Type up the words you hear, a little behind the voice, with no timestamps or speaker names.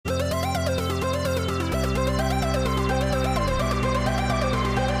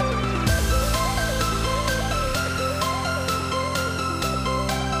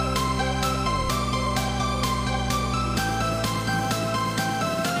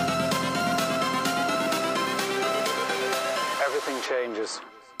changes.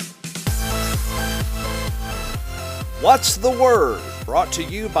 What's the Word? Brought to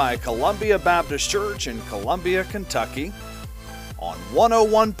you by Columbia Baptist Church in Columbia, Kentucky on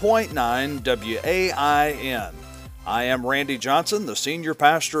 101.9 WAIN. I am Randy Johnson, the Senior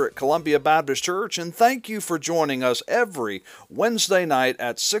Pastor at Columbia Baptist Church, and thank you for joining us every Wednesday night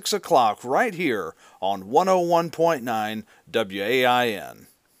at 6 o'clock right here on 101.9 WAIN.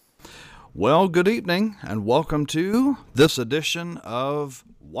 Well, good evening, and welcome to this edition of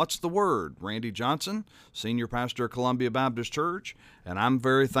What's the Word? Randy Johnson, Senior Pastor at Columbia Baptist Church, and I'm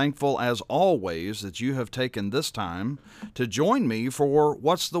very thankful, as always, that you have taken this time to join me for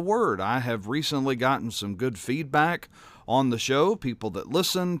What's the Word? I have recently gotten some good feedback on the show, people that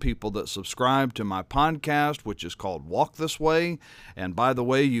listen, people that subscribe to my podcast, which is called Walk This Way. And by the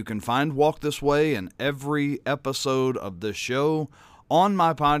way, you can find Walk This Way in every episode of this show on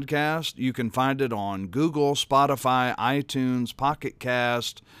my podcast. You can find it on Google, Spotify, iTunes, Pocket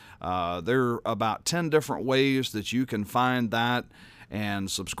Cast. There are about 10 different ways that you can find that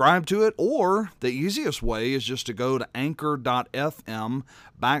and subscribe to it. Or the easiest way is just to go to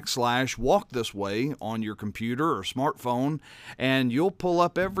anchor.fm/walkthisway on your computer or smartphone, and you'll pull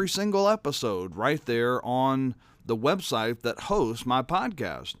up every single episode right there on the website that hosts my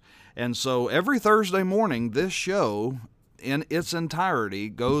podcast. And so every Thursday morning, this show in its entirety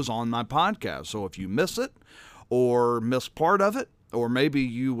goes on my podcast. So if you miss it or miss part of it, or maybe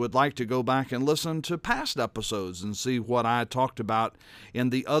you would like to go back and listen to past episodes and see what I talked about in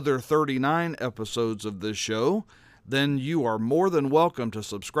the other 39 episodes of this show, then you are more than welcome to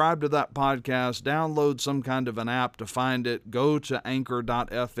subscribe to that podcast, download some kind of an app to find it, go to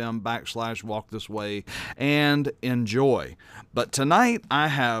anchor.fm/walkthisway, and enjoy. But tonight I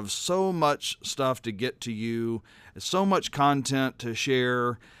have so much stuff to get to you, so much content to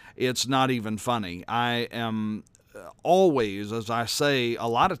share, it's not even funny. I am always, as I say a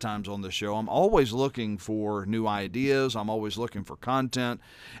lot of times on the show, I'm always looking for new ideas. I'm always looking for content.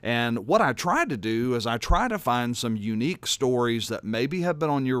 And what I try to do is I try to find some unique stories that maybe have been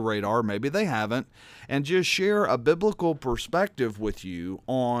on your radar, maybe they haven't, and just share a biblical perspective with you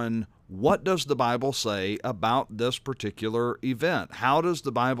on what does the Bible say about this particular event? How does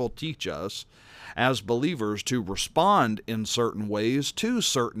the Bible teach us as believers to respond in certain ways to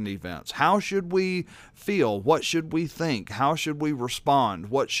certain events? How should we feel? What should we think? How should we respond?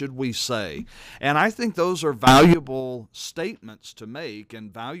 What should we say? And I think those are valuable statements to make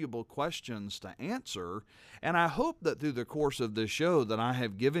and valuable questions to answer. And I hope that through the course of this show that I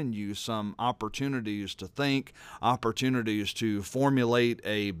have given you some opportunities to think, opportunities to formulate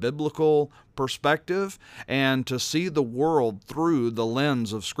a biblical perspective, and to see the world through the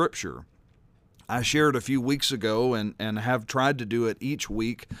lens of Scripture. I shared a few weeks ago and have tried to do it each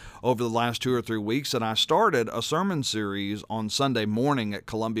week over the last 2 or 3 weeks, and I started a sermon series on Sunday morning at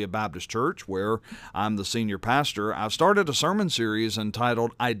Columbia Baptist Church, where I'm the senior pastor. I started a sermon series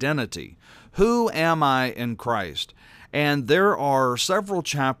entitled Identity. Who am I in Christ? And there are several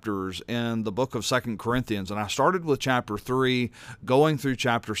chapters in the book of 2 Corinthians, and I started with chapter 3, going through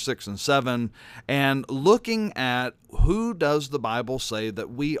chapter 6 and 7, and looking at who does the Bible say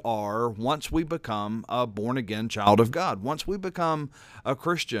that we are once we become a born-again child of God, once we become a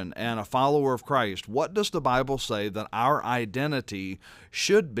Christian and a follower of Christ. What does the Bible say that our identity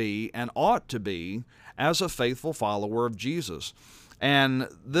should be and ought to be as a faithful follower of Jesus? And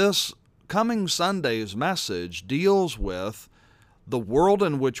this coming Sunday's message deals with the world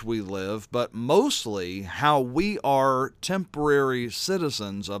in which we live, but mostly how we are temporary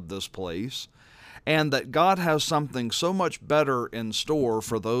citizens of this place, and that God has something so much better in store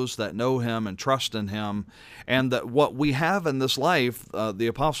for those that know Him and trust in Him, and that what we have in this life, the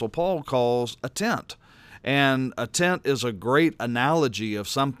Apostle Paul calls a tent. And a tent is a great analogy of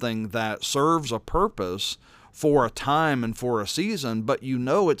something that serves a purpose for a time and for a season, but you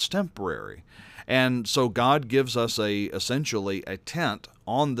know it's temporary. And so God gives us essentially a tent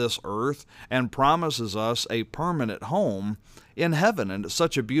on this earth and promises us a permanent home in heaven, and it's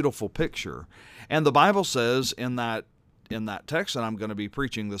such a beautiful picture. And the Bible says in that text that I'm going to be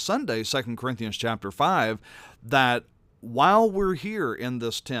preaching this Sunday, 2 Corinthians chapter 5, that while we're here in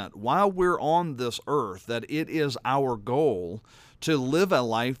this tent, while we're on this earth, that it is our goal to live a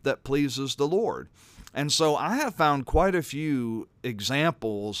life that pleases the Lord. And so I have found quite a few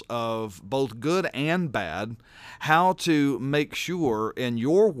examples of both good and bad, how to make sure in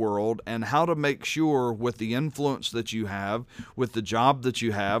your world and how to make sure with the influence that you have, with the job that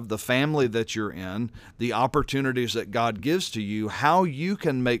you have, the family that you're in, the opportunities that God gives to you, how you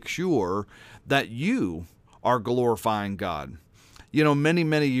can make sure that you are glorifying God. You know, many,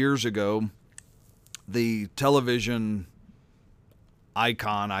 many years ago, the television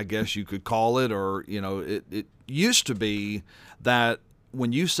icon, I guess you could call it, or, it used to be that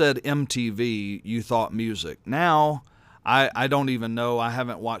when you said MTV, you thought music. Now, I don't even know. I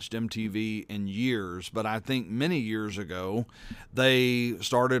haven't watched MTV in years, but I think many years ago they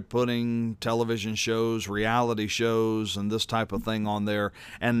started putting television shows, reality shows, and this type of thing on there.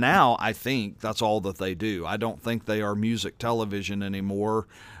 And now I think that's all that they do. I don't think they are music television anymore.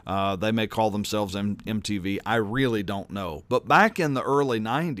 They may call themselves MTV. I really don't know. But back in the early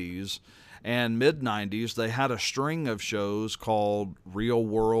 90s, and mid-90s, they had a string of shows called Real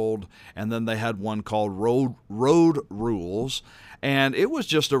World, and then they had one called Road Rules, and it was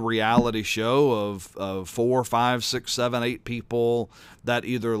just a reality show of 4, 5, 6, 7, 8 people that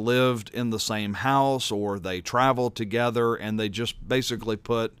either lived in the same house or they traveled together, and they just basically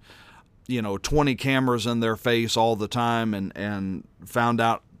put 20 cameras in their face all the time and found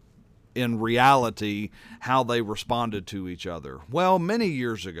out in reality how they responded to each other. Well, many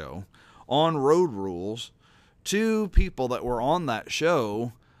years ago, on Road Rules, 2 people that were on that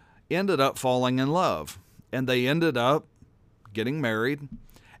show ended up falling in love, and they ended up getting married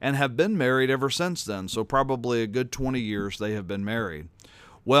and have been married ever since then. So probably a good 20 years they have been married.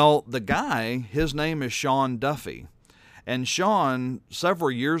 Well, the guy, his name is Sean Duffy. And Sean,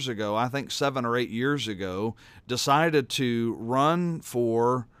 several years ago, I think 7 or 8 years ago, decided to run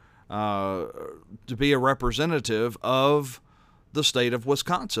to be a representative of the state of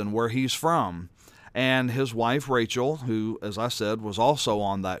Wisconsin, where he's from. And his wife, Rachel, who, as I said, was also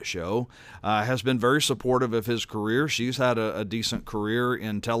on that show, has been very supportive of his career. She's had a decent career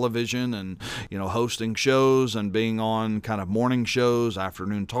in television and, hosting shows and being on kind of morning shows,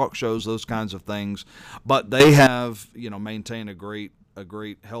 afternoon talk shows, those kinds of things. But they have, maintained a great,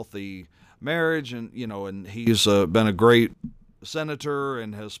 healthy marriage. And, and he's been a great senator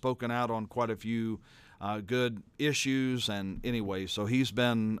and has spoken out on quite a few good issues. And anyway, so he's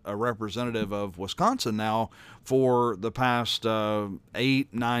been a representative of Wisconsin now for the past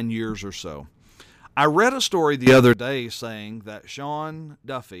 8, 9 years or so. I read a story the other day saying that Sean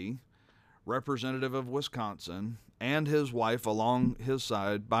Duffy, representative of Wisconsin, and his wife by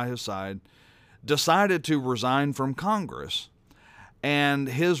his side, decided to resign from Congress. And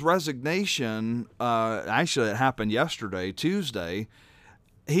his resignation, actually it happened yesterday, Tuesday.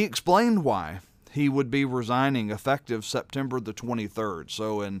 He explained why he would be resigning effective September the 23rd.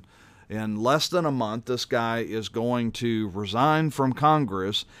 So in less than a month, this guy is going to resign from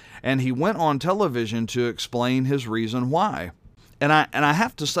Congress, and he went on television to explain his reason why. And I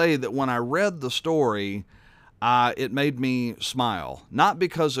have to say that when I read the story, it made me smile. Not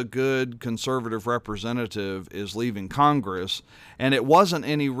because a good conservative representative is leaving Congress, and it wasn't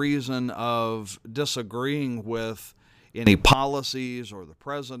any reason of disagreeing with any policies or the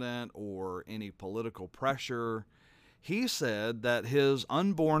president or any political pressure. He said that his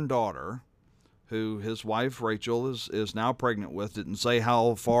unborn daughter, who his wife Rachel is now pregnant with, didn't say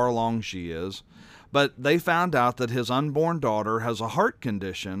how far along she is, but they found out that his unborn daughter has a heart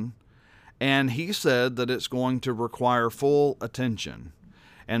condition, and he said that it's going to require full attention,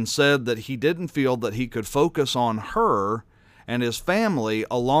 and said that he didn't feel that he could focus on her and his family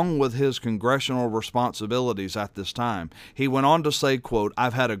along with his congressional responsibilities at this time. He went on to say, quote,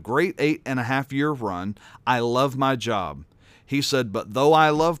 "I've had a great 8.5-year run. I love my job." He said, "But though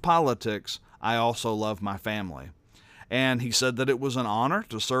I love politics, I also love my family." And he said that it was an honor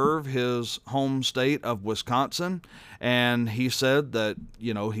to serve his home state of Wisconsin. And he said that,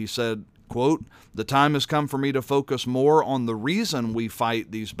 quote, "The time has come for me to focus more on the reason we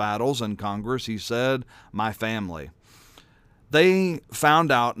fight these battles in Congress," he said, "my family." They found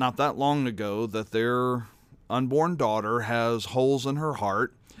out not that long ago that their unborn daughter has holes in her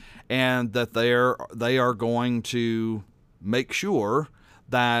heart, and that they are going to make sure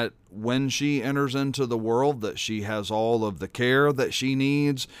that when she enters into the world that she has all of the care that she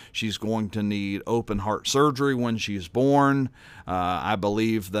needs. She's going to need open heart surgery when she's born. I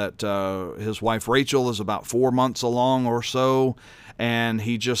believe that his wife Rachel is about 4 months along or so, and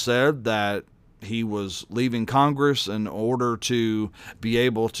he just said that he was leaving Congress in order to be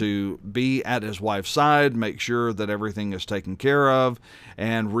able to be at his wife's side, make sure that everything is taken care of,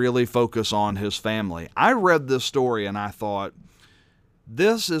 and really focus on his family. I read this story and I thought,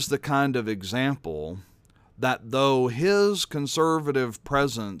 this is the kind of example that though his conservative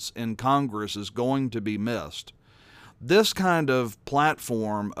presence in Congress is going to be missed, this kind of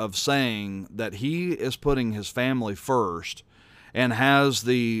platform of saying that he is putting his family first and has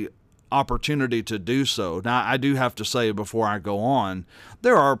the opportunity to do so. Now, I do have to say before I go on,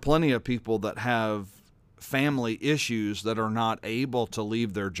 there are plenty of people that have family issues that are not able to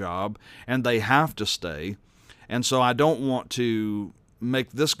leave their job and they have to stay. And so I don't want to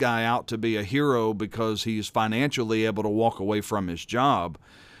make this guy out to be a hero because he's financially able to walk away from his job.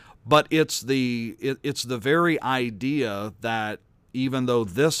 But it's the very idea that even though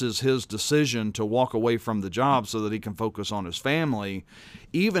this is his decision to walk away from the job so that he can focus on his family,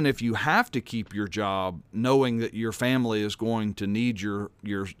 even if you have to keep your job, knowing that your family is going to need your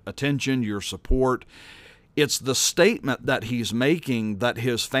attention, your support, it's the statement that he's making that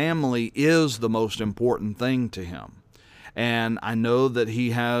his family is the most important thing to him. And I know that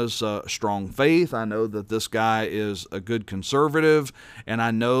he has strong faith. I know that this guy is a good conservative. And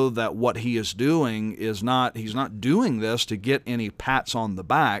I know that what he is doing is he's not doing this to get any pats on the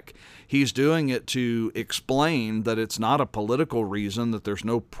back. He's doing it to explain that it's not a political reason, that there's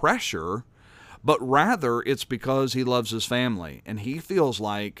no pressure, but rather it's because he loves his family. And he feels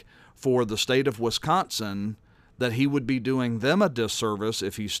like for the state of Wisconsin that he would be doing them a disservice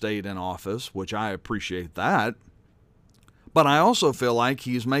if he stayed in office, which I appreciate that. But I also feel like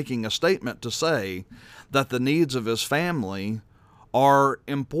he's making a statement to say that the needs of his family are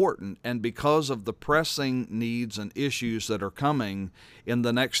important, and because of the pressing needs and issues that are coming in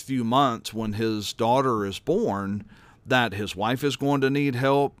the next few months when his daughter is born, that his wife is going to need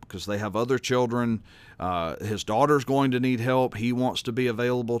help because they have other children. His daughter's going to need help. He wants to be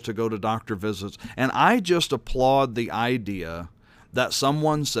available to go to doctor visits. And I just applaud the idea that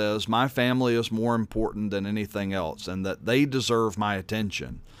someone says my family is more important than anything else and that they deserve my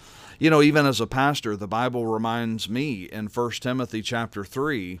attention. You know, even as a pastor, the Bible reminds me in 1 Timothy chapter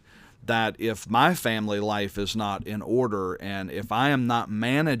 3 that if my family life is not in order and if I am not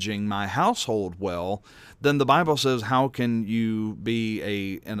managing my household well, then the Bible says, how can you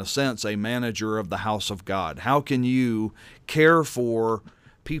be, in a sense, a manager of the house of God? How can you care for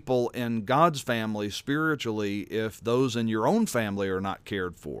people in God's family spiritually if those in your own family are not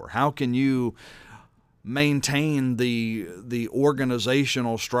cared for? How can you maintain the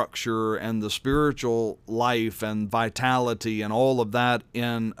organizational structure and the spiritual life and vitality and all of that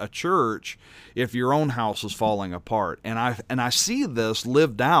in a church if your own house is falling apart? And I see this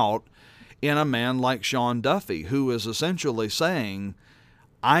lived out in a man like Sean Duffy, who is essentially saying,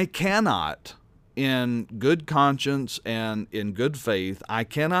 I cannot, in good conscience and in good faith, I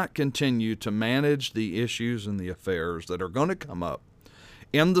cannot continue to manage the issues and the affairs that are going to come up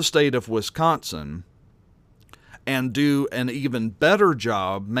in the state of Wisconsin and do an even better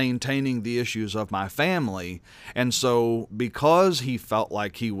job maintaining the issues of my family. And so because he felt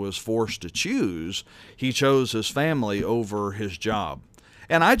like he was forced to choose, he chose his family over his job.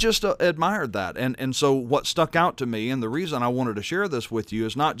 And I just admired that. And so what stuck out to me, and the reason I wanted to share this with you,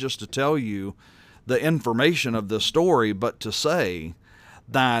 is not just to tell you the information of this story, but to say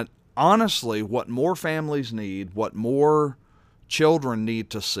that honestly, what more families need, what more children need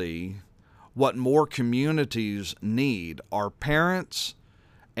to see, what more communities need are parents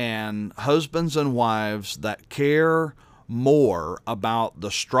and husbands and wives that care more about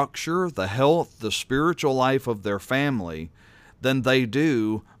the structure, the health, the spiritual life of their family than they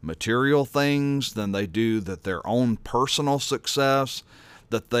do material things, than they do that their own personal success,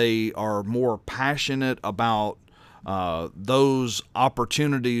 that they are more passionate about those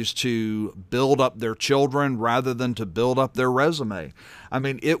opportunities to build up their children rather than to build up their resume. I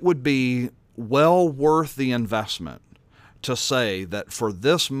mean, it would be well worth the investment to say that for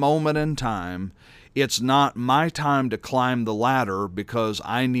this moment in time, it's not my time to climb the ladder because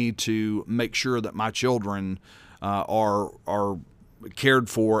I need to make sure that my children are cared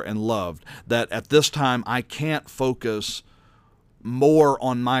for and loved. That at this time I can't focus more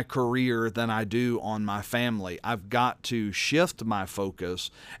on my career than I do on my family. I've got to shift my focus,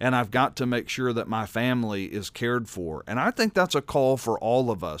 and I've got to make sure that my family is cared for. And I think that's a call for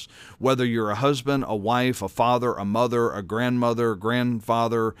all of us, whether you're a husband, a wife, a father, a mother, a grandmother,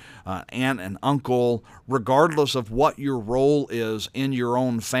 grandfather, aunt and uncle, regardless of what your role is in your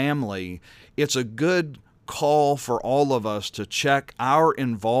own family. It's a good call for all of us to check our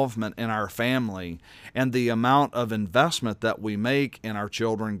involvement in our family and the amount of investment that we make in our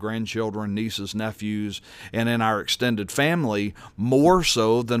children, grandchildren, nieces, nephews, and in our extended family, more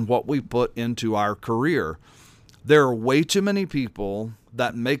so than what we put into our career. There are way too many people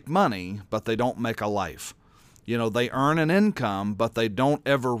that make money, but they don't make a life. You know, they earn an income, but they don't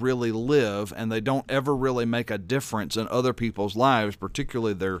ever really live, and they don't ever really make a difference in other people's lives,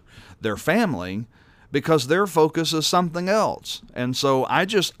 particularly their family, because their focus is something else. And so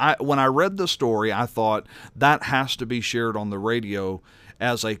when I read the story, I thought that has to be shared on the radio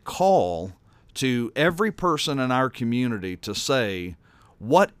as a call to every person in our community to say,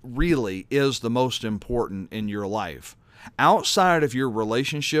 what really is the most important in your life? Outside of your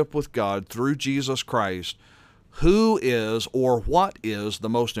relationship with God through Jesus Christ, Who is or what is the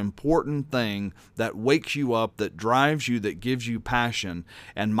most important thing that wakes you up, that drives you, that gives you passion?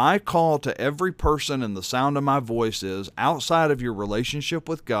 And my call to every person in the sound of my voice is, outside of your relationship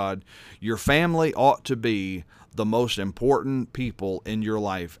with God, your family ought to be the most important people in your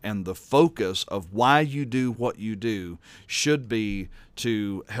life. And the focus of why you do what you do should be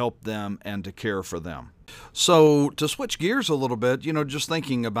to help them and to care for them. So to switch gears a little bit, just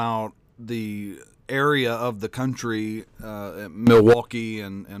thinking about the area of the country, Milwaukee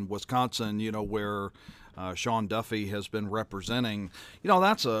and Wisconsin, where Sean Duffy has been representing,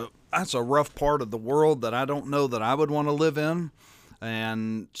 that's a rough part of the world that I don't know that I would want to live in.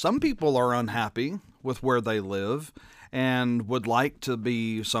 And some people are unhappy with where they live and would like to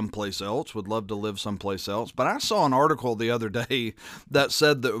be someplace else, would love to live someplace else. But I saw an article the other day that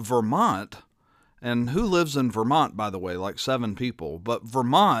said that Vermont, and who lives in Vermont, by the way, like 7 people, but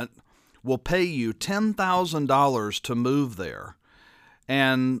Vermont will pay you $10,000 to move there.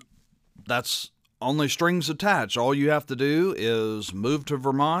 And that's only strings attached. All you have to do is move to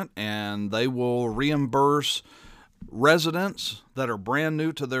Vermont, and they will reimburse residents that are brand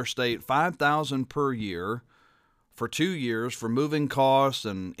new to their state $5,000 per year for 2 years for moving costs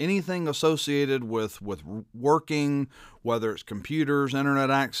and anything associated with working, whether it's computers, internet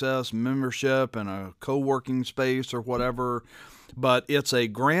access, membership, and a co-working space or whatever. But it's a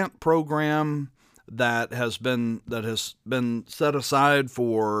grant program that has been set aside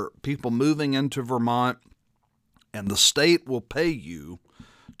for people moving into Vermont, and the state will pay you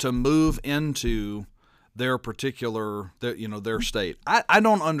to move into their particular, their state. I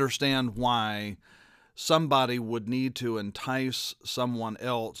don't understand why somebody would need to entice someone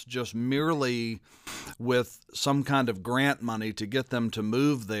else just merely with some kind of grant money to get them to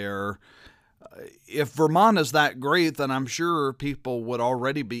move there. If Vermont is that great, then I'm sure people would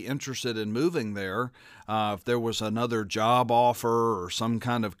already be interested in moving there. If there was another job offer or some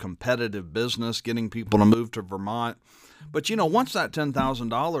kind of competitive business getting people to move to Vermont. But, once that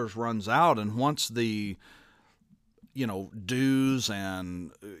 $10,000 runs out, and once the dues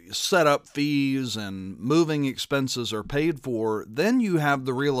and setup fees and moving expenses are paid for, then you have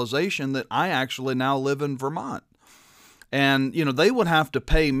the realization that I actually now live in Vermont. And, they would have to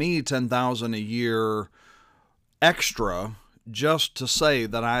pay me $10,000 a year extra just to say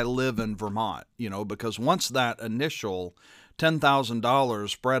that I live in Vermont, because once that initial $10,000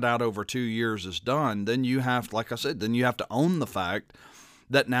 spread out over 2 years is done, then you have, like I said, then you have to own the fact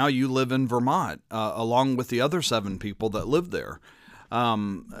that now you live in Vermont, along with the other 7 people that live there.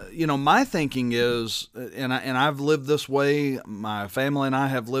 My thinking is, and I've lived this way, my family and I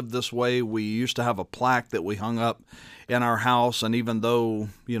have lived this way. We used to have a plaque that we hung up in our house, and even though,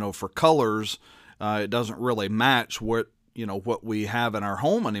 for colors, it doesn't really match what we have in our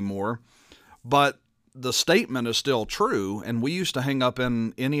home anymore, but the statement is still true, and we used to hang up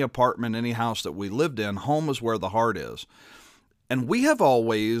in any apartment, any house that we lived in, home is where the heart is. And we have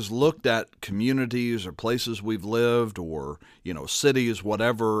always looked at communities or places we've lived, or, cities,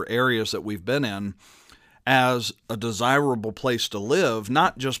 whatever areas that we've been in, as a desirable place to live,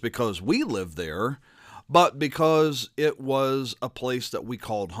 not just because we live there, but because it was a place that we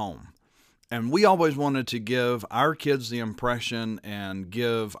called home. And we always wanted to give our kids the impression and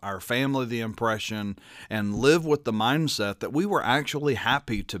give our family the impression and live with the mindset that we were actually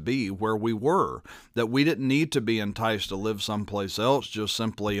happy to be where we were, that we didn't need to be enticed to live someplace else just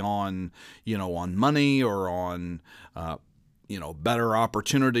simply on, on money or on, better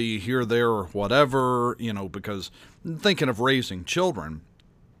opportunity here, there, or whatever, because thinking of raising children,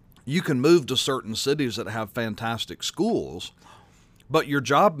 you can move to certain cities that have fantastic schools, but your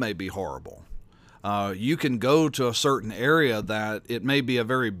job may be horrible. You can go to a certain area that it may be a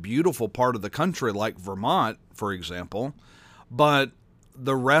very beautiful part of the country, like Vermont, for example, but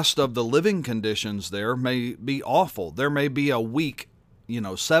the rest of the living conditions there may be awful. There may be a week,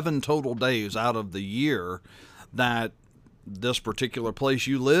 7 total days out of the year that this particular place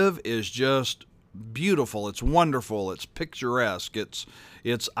you live is just beautiful. It's wonderful. It's picturesque.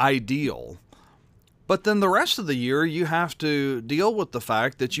 It's ideal. But then the rest of the year, you have to deal with the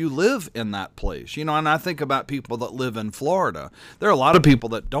fact that you live in that place. And I think about people that live in Florida. There are a lot of people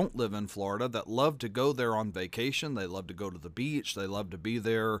that don't live in Florida that love to go there on vacation. They love to go to the beach. They love to be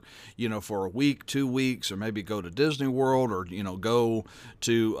there, for a week, 2 weeks, or maybe go to Disney World, or, go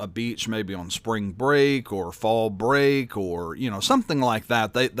to a beach maybe on spring break or fall break, or, something like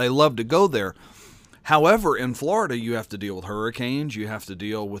that. They love to go there. However, in Florida, you have to deal with hurricanes, you have to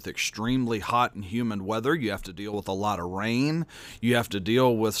deal with extremely hot and humid weather, you have to deal with a lot of rain, you have to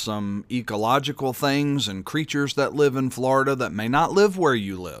deal with some ecological things and creatures that live in Florida that may not live where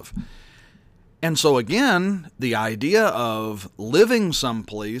you live. And so again, the idea of living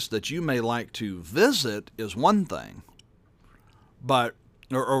someplace that you may like to visit is one thing, but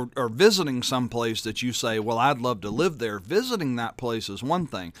or visiting someplace that you say, well, I'd love to live there. Visiting that place is one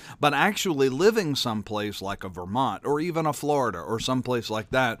thing, but actually living someplace like a Vermont or even a Florida or someplace like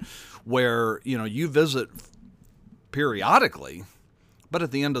that where, you visit periodically, but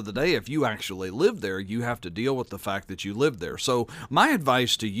at the end of the day, if you actually live there, you have to deal with the fact that you live there. So my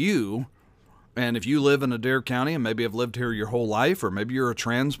advice to you, and if you live in Adair County and maybe have lived here your whole life, or maybe you're a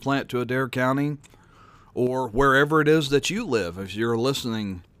transplant to Adair County, or wherever it is that you live, if you're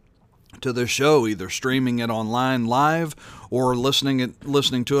listening to this show, either streaming it online live or listening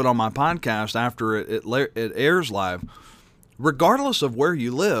to it on my podcast after it airs live, regardless of where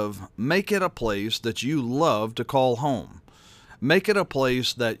you live, make it a place that you love to call home. Make it a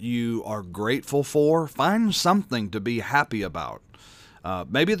place that you are grateful for. Find something to be happy about.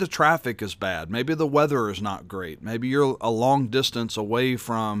 Maybe the traffic is bad. Maybe the weather is not great. Maybe you're a long distance away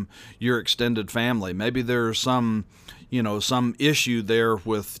from your extended family. Maybe there's some issue there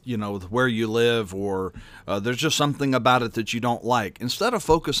with, where you live, or there's just something about it that you don't like. Instead of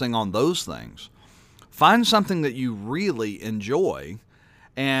focusing on those things, find something that you really enjoy,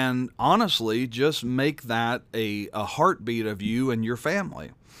 and honestly, just make that a heartbeat of you and your family.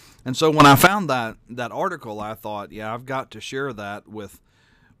 And so when I found that article, I thought, yeah, I've got to share that with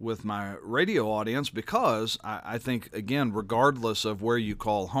my radio audience, because I think, again, regardless of where you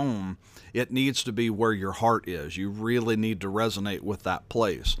call home, it needs to be where your heart is. You really need to resonate with that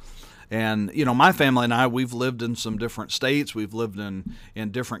place. And, my family and I, we've lived in some different states. We've lived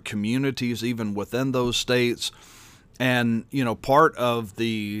in different communities, even within those states. And, part of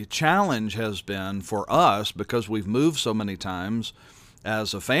the challenge has been for us, because we've moved so many times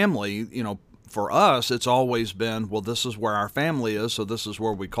as a family, for us, it's always been, well, this is where our family is, so this is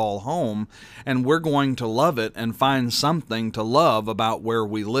where we call home, and we're going to love it and find something to love about where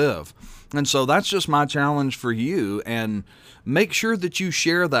we live. And so that's just my challenge for you, and make sure that you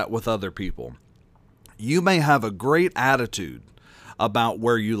share that with other people. You may have a great attitude about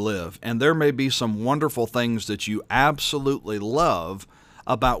where you live, and there may be some wonderful things that you absolutely love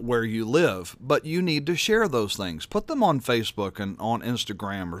about where you live, but you need to share those things. Put them on Facebook and on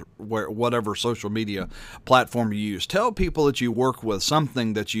Instagram, or whatever social media platform you use. Tell people that you work with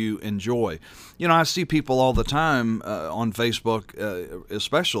something that you enjoy. I see people all the time on Facebook,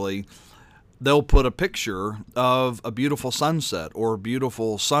 especially, they'll put a picture of a beautiful sunset or a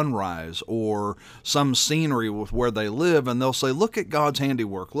beautiful sunrise or some scenery with where they live, and they'll say, look at God's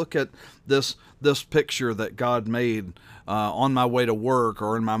handiwork. Look at this picture that God made on my way to work,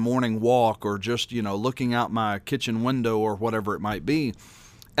 or in my morning walk, or just, looking out my kitchen window, or whatever it might be.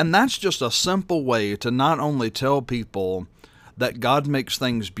 And that's just a simple way to not only tell people that God makes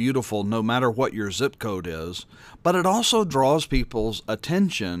things beautiful no matter what your zip code is, but it also draws people's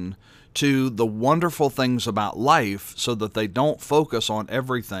attention to the wonderful things about life, so that they don't focus on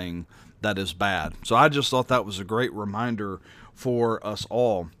everything that is bad. So I just thought that was a great reminder for us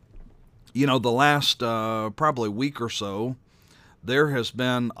all. The last probably week or so, there has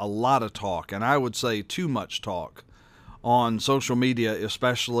been a lot of talk, and I would say too much talk, on social media,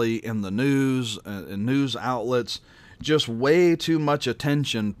 especially in the news and news outlets. Just way too much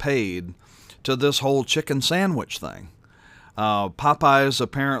attention paid to this whole chicken sandwich thing. Popeyes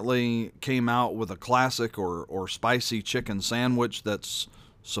apparently came out with a classic or spicy chicken sandwich that's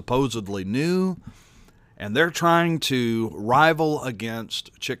supposedly new, and they're trying to rival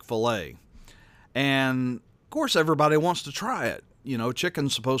against Chick-fil-A. And, of course, everybody wants to try it.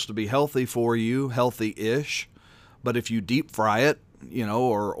 Chicken's supposed to be healthy for you, healthy-ish, but if you deep fry it,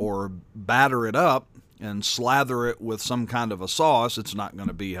 or batter it up and slather it with some kind of a sauce, it's not going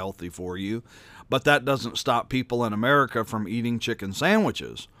to be healthy for you. But that doesn't stop people in America from eating chicken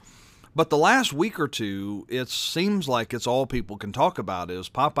sandwiches. But the last week or two, it seems like it's all people can talk about is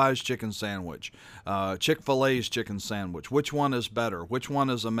Popeye's chicken sandwich, Chick-fil-A's chicken sandwich. Which one is better? Which one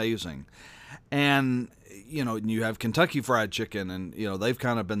is amazing? And, you have Kentucky Fried Chicken, and, they've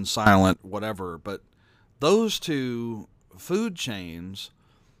kind of been silent, whatever. But those two food chains,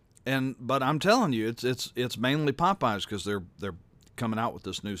 but I'm telling you, it's mainly Popeyes, because they're coming out with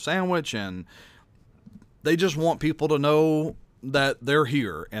this new sandwich, and they just want people to know that they're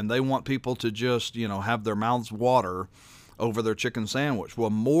here, and they want people to just, have their mouths water over their chicken sandwich. Well,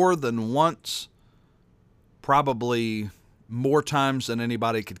 more than once, probably more times than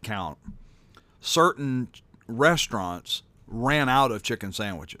anybody could count, certain restaurants ran out of chicken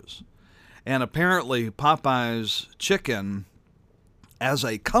sandwiches. And apparently Popeye's Chicken, as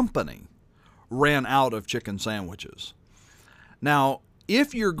a company, ran out of chicken sandwiches. Now,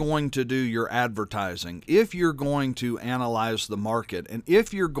 if you're going to do your advertising, if you're going to analyze the market, and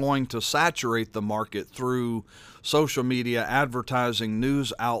if you're going to saturate the market through social media, advertising,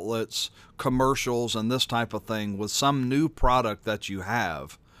 news outlets, commercials, and this type of thing with some new product that you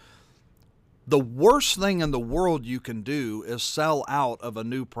have, the worst thing in the world you can do is sell out of a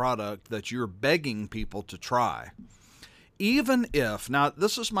new product that you're begging people to try. Even if, now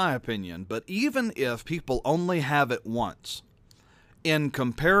this is my opinion, but even if people only have it once, in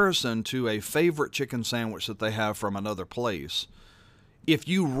comparison to a favorite chicken sandwich that they have from another place, if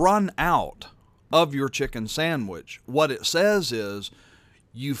you run out of your chicken sandwich, what it says is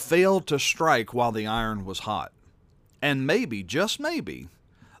you failed to strike while the iron was hot. And maybe, just maybe,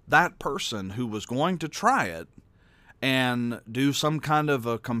 that person who was going to try it and do some kind of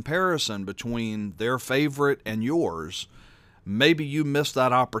a comparison between their favorite and yours, maybe you missed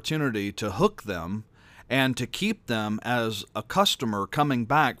that opportunity to hook them and to keep them as a customer coming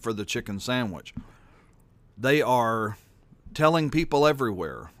back for the chicken sandwich. They are telling people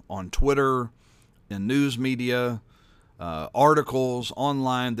everywhere, on Twitter, in news media, articles,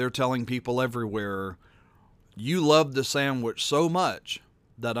 online, they're telling people everywhere, you love the sandwich so much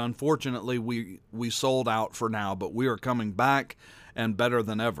that unfortunately we sold out for now, but we are coming back and better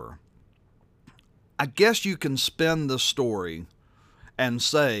than ever. I guess you can spin the story and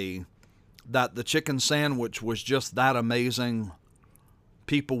say that the chicken sandwich was just that amazing.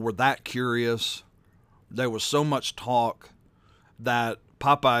 People were that curious. There was so much talk that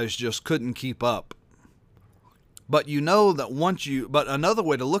Popeyes just couldn't keep up. But you know that but another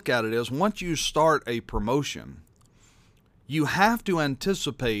way to look at it is once you start a promotion, you have to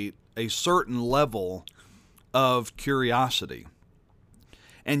anticipate a certain level of curiosity.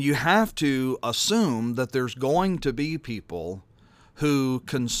 And you have to assume that there's going to be people who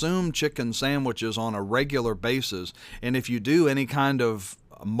consume chicken sandwiches on a regular basis. And if you do any kind of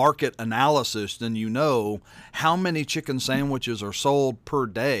market analysis, then you know how many chicken sandwiches are sold per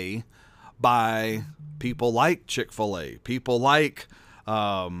day by people like Chick-fil-A, people like,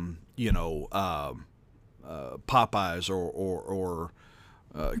 Popeyes or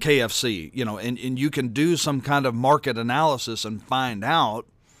KFC, and you can do some kind of market analysis and find out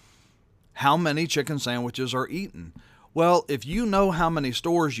how many chicken sandwiches are eaten. Well, if you know how many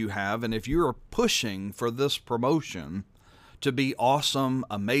stores you have, and if you're pushing for this promotion to be awesome,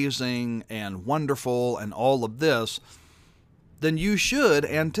 amazing, and wonderful, and all of this, then you should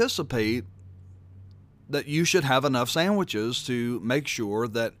anticipate that you should have enough sandwiches to make sure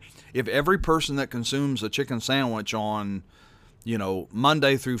that if every person that consumes a chicken sandwich on,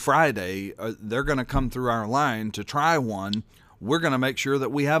 Monday through Friday, they're going to come through our line to try one, we're going to make sure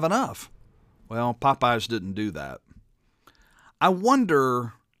that we have enough. Well, Popeyes didn't do that. I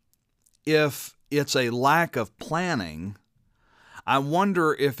wonder if it's a lack of planning. I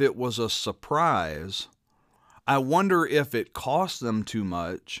wonder if it was a surprise. I wonder if it cost them too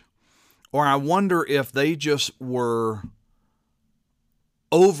much. Or I wonder if they just were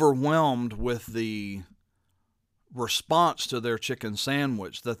overwhelmed with the response to their chicken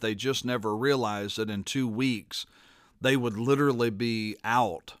sandwich that they just never realized that in 2 weeks they would literally be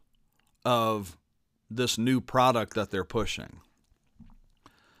out of this new product that they're pushing.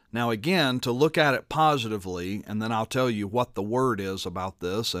 Now, again, to look at it positively, and then I'll tell you what the word is about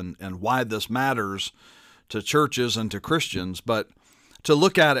this and why this matters to churches and to Christians, but to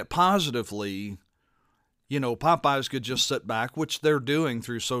look at it positively, Popeyes could just sit back, which they're doing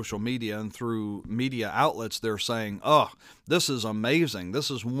through social media and through media outlets. They're saying, oh, this is amazing.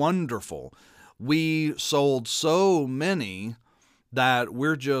 This is wonderful. We sold so many that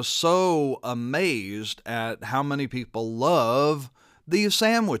we're just so amazed at how many people love these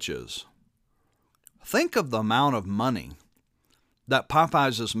sandwiches. Think of the amount of money that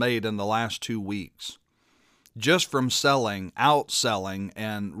Popeyes has made in the last 2 weeks just from outselling,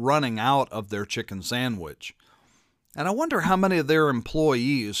 and running out of their chicken sandwich. And I wonder how many of their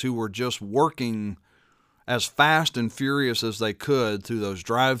employees who were just working as fast and furious as they could through those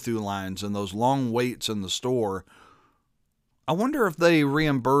drive-through lines and those long waits in the store, I wonder if they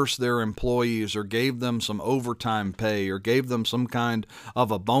reimbursed their employees or gave them some overtime pay or gave them some kind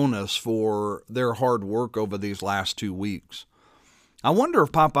of a bonus for their hard work over these last 2 weeks. I wonder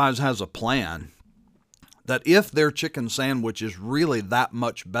if Popeyes has a plan that if their chicken sandwich is really that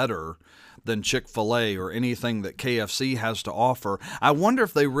much better than Chick-fil-A or anything that KFC has to offer, I wonder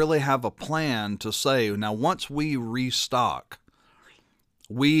if they really have a plan to say, now once we restock,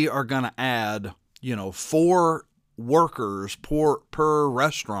 we are going to add, 4 workers per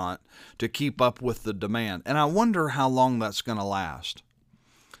restaurant to keep up with the demand. And I wonder how long that's going to last.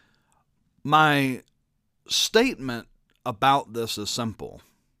 My statement about this is simple.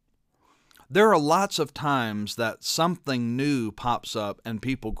 There are lots of times that something new pops up and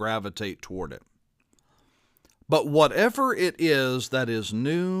people gravitate toward it. But whatever it is that is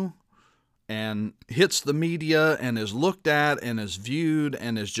new and hits the media and is looked at and is viewed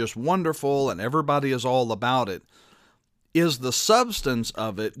and is just wonderful and everybody is all about it, is the substance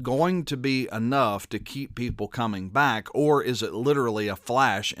of it going to be enough to keep people coming back, or is it literally a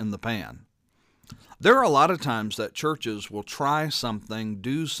flash in the pan? There are a lot of times that churches will try something,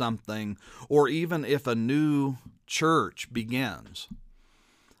 do something, or even if a new church begins,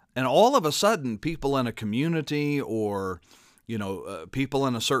 and all of a sudden people in a community or people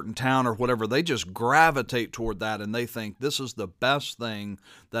in a certain town or whatever, they just gravitate toward that and they think this is the best thing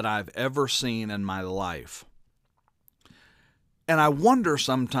that I've ever seen in my life. And I wonder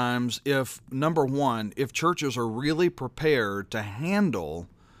sometimes if, number one, if churches are really prepared to handle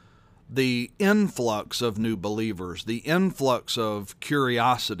the influx of new believers, the influx of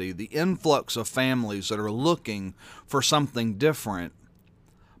curiosity, the influx of families that are looking for something different.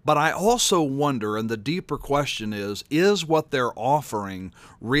 But I also wonder, and the deeper question is what they're offering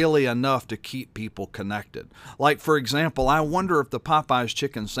really enough to keep people connected? Like, for example, I wonder if the Popeyes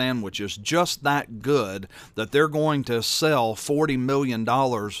chicken sandwich is just that good that they're going to sell $40 million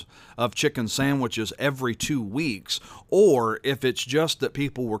of chicken sandwiches every 2 weeks, or if it's just that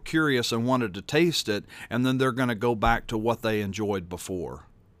people were curious and wanted to taste it, and then they're going to go back to what they enjoyed before.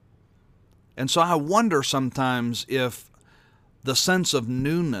 And so I wonder sometimes if the sense of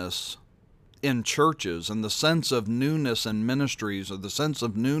newness in churches and the sense of newness in ministries or the sense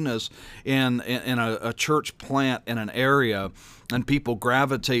of newness in a church plant in an area and people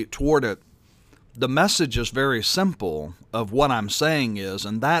gravitate toward it, the message is very simple of what I'm saying is,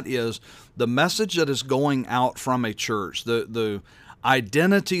 and that is the message that is going out from a church, the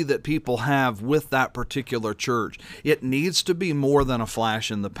identity that people have with that particular church. It needs to be more than a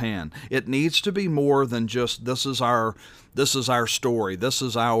flash in the pan. It needs to be more than just this is our story, this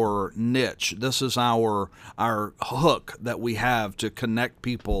is our niche, this is our hook that we have to connect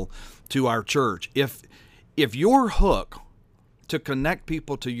people to our church. If your hook to connect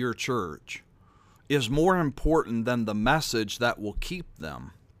people to your church is more important than the message that will keep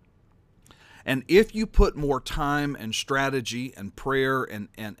them, and if you put more time and strategy and prayer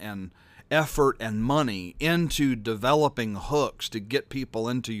and effort and money into developing hooks to get people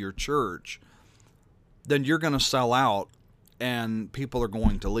into your church, then you're going to sell out and people are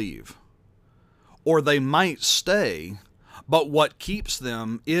going to leave. Or they might stay, but what keeps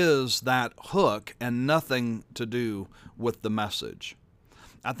them is that hook and nothing to do with the message.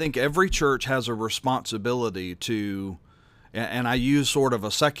 I think every church has a responsibility to, and I use sort of a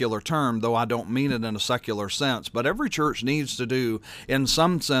secular term, though I don't mean it in a secular sense, but every church needs to do, in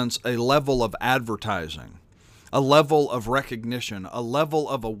some sense, a level of advertising, a level of recognition, a level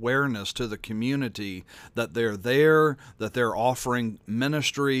of awareness to the community that they're there, that they're offering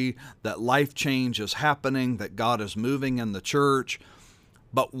ministry, that life change is happening, that God is moving in the church.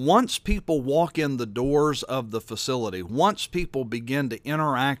 But once people walk in the doors of the facility, once people begin to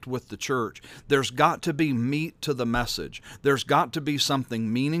interact with the church, there's got to be meat to the message. There's got to be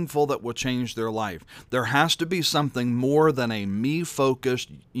something meaningful that will change their life. There has to be something more than a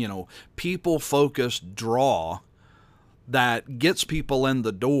me-focused, people-focused draw that gets people in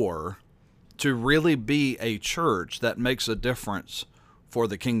the door to really be a church that makes a difference for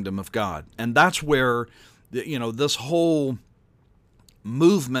the kingdom of God. And that's where, this whole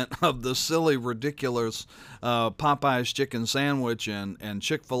movement of the silly, ridiculous Popeyes chicken sandwich and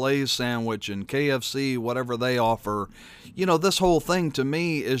Chick-fil-A's sandwich and KFC, whatever they offer, this whole thing to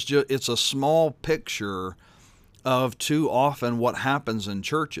me is it's a small picture of too often what happens in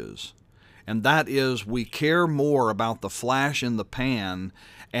churches. And that is, we care more about the flash in the pan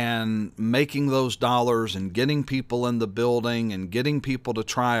and making those dollars and getting people in the building and getting people to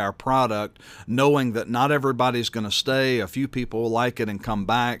try our product, knowing that not everybody's going to stay. A few people will like it and come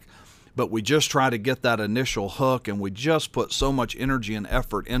back, but we just try to get that initial hook, and we just put so much energy and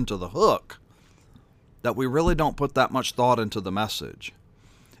effort into the hook that we really don't put that much thought into the message.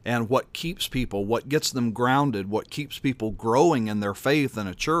 And what keeps people, what gets them grounded, what keeps people growing in their faith in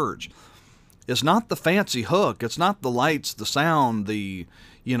a church is not the fancy hook. It's not the lights, the sound, the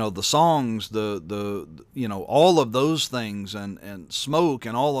songs, all of those things and smoke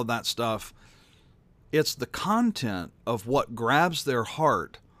and all of that stuff. It's the content of what grabs their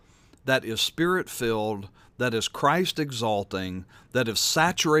heart that is spirit-filled, that is Christ-exalting, that is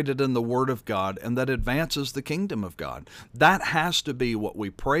saturated in the Word of God, and that advances the kingdom of God. That has to be what we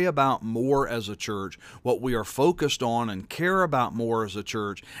pray about more as a church, what we are focused on and care about more as a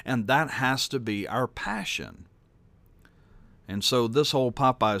church, and that has to be our passion. And so this whole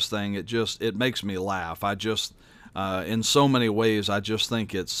Popeyes thing, it makes me laugh. In so many ways, I just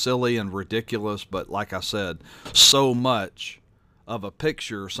think it's silly and ridiculous, but like I said, so much of a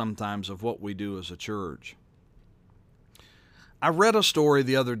picture sometimes of what we do as a church. I read a story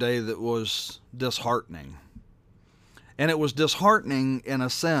the other day that was disheartening. And it was disheartening in a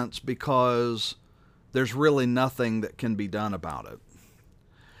sense because there's really nothing that can be done about it.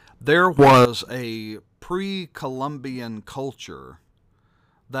 There was a pre-Columbian culture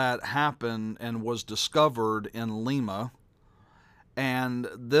that happened and was discovered in Lima, and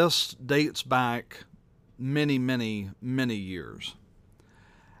this dates back many, many, many years.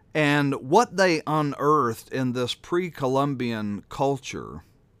 And what they unearthed in this pre-Columbian culture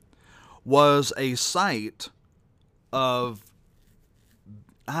was a site of,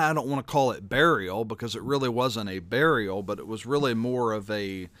 I don't want to call it burial because it really wasn't a burial, but it was really more of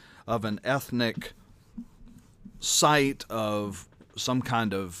an ethnic site of some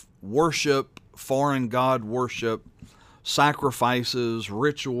kind of worship, foreign god worship, sacrifices,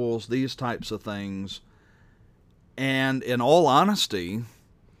 rituals, these types of things. And in all honesty,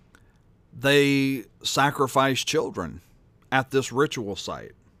 they sacrificed children at this ritual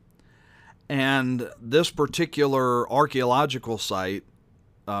site. And this particular archaeological site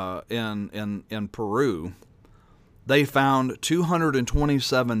in Peru, they found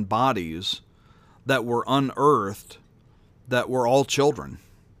 227 bodies that were unearthed that were all children.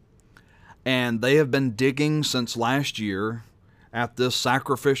 And they have been digging since last year at this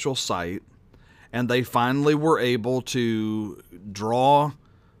sacrificial site, and they finally were able to draw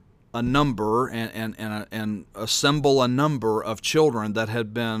a number and assemble a number of children that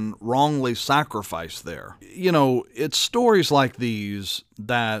had been wrongly sacrificed there. You know, it's stories like these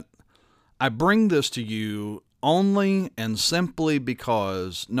that I bring this to you only and simply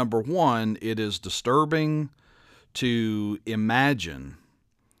because, number one, it is disturbing to imagine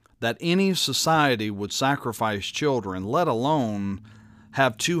that any society would sacrifice children, let alone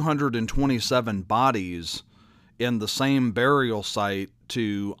have 227 bodies in the same burial site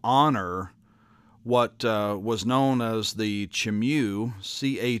to honor what was known as the Chimu,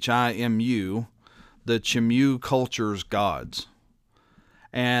 Chimu, the Chimu culture's gods.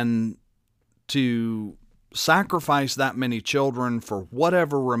 And to sacrifice that many children for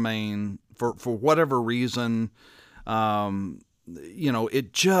whatever for whatever reason,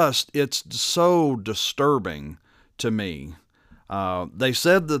 it's so disturbing to me. They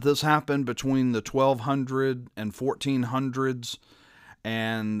said that this happened between the 1200 and 1400s,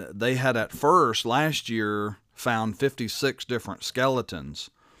 and they had at first last year found 56 different skeletons.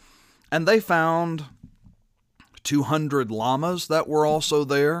 And they found 200 llamas that were also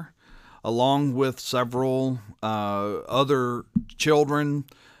there, along with several other children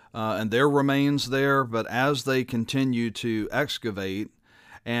and their remains there. But as they continued to excavate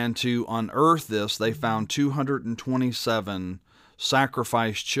and to unearth this, they found 227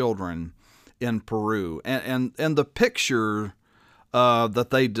 sacrificed children in Peru. And the picture that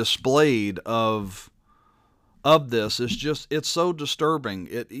they displayed of this is just, it's so disturbing.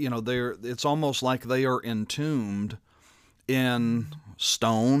 It's almost like they are entombed in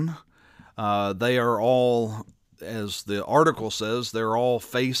stone. They are all, as the article says, they're all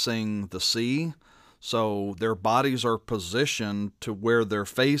facing the sea. So their bodies are positioned to where their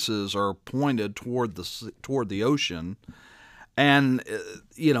faces are pointed toward the ocean. And,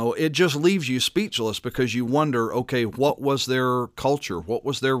 it just leaves you speechless because you wonder, okay, what was their culture? What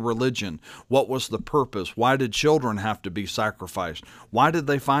was their religion? What was the purpose? Why did children have to be sacrificed? Why did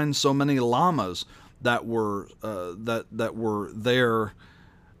they find so many llamas that were that were there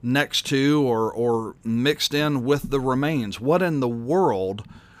next to or mixed in with the remains? What in the world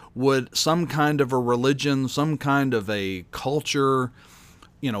would some kind of a religion, some kind of a culture,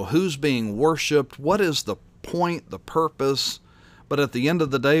 who's being worshipped? What is the point, the purpose? But at the end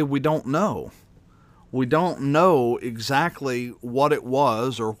of the day, we don't know. We don't know exactly what it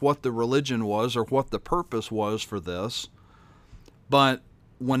was or what the religion was or what the purpose was for this. But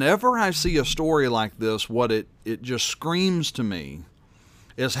whenever I see a story like this, what it just screams to me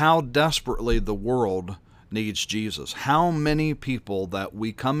is how desperately the world needs Jesus. How many people that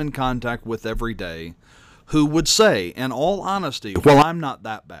we come in contact with every day who would say, in all honesty, well, I'm not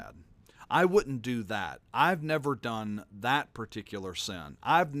that bad. I wouldn't do that. I've never done that particular sin.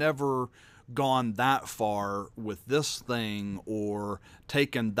 I've never gone that far with this thing or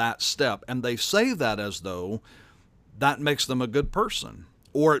taken that step. And they say that as though that makes them a good person,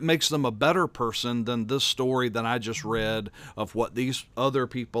 or it makes them a better person than this story that I just read of what these other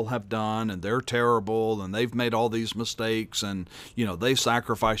people have done, and they're terrible and they've made all these mistakes and, they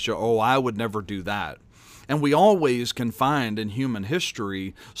sacrificed you. Oh, I would never do that. And we always can find in human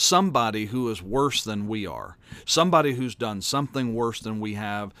history somebody who is worse than we are, somebody who's done something worse than we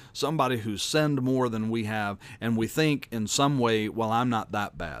have, somebody who's sinned more than we have, and we think in some way, well, I'm not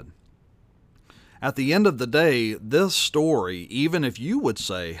that bad. At the end of the day, this story, even if you would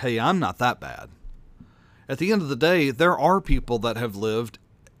say, hey, I'm not that bad, at the end of the day, there are people that have lived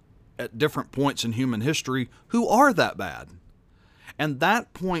at different points in human history who are that bad. And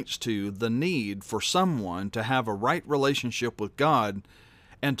that points to the need for someone to have a right relationship with God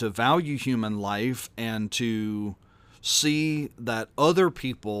and to value human life and to see that other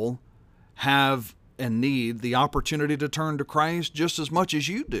people have and need the opportunity to turn to Christ just as much as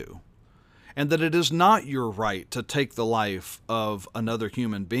you do. And that it is not your right to take the life of another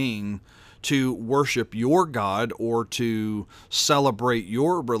human being to worship your God or to celebrate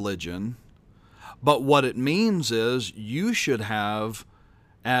your religion. But what it means is you should have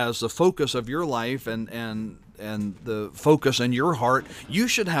as the focus of your life and the focus in your heart, you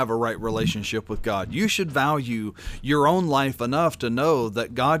should have a right relationship with God. You should value your own life enough to know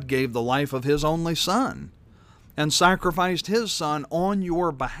that God gave the life of His only Son and sacrificed His Son on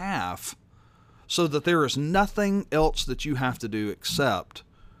your behalf, so that there is nothing else that you have to do except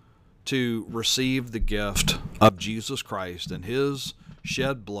to receive the gift of Jesus Christ and His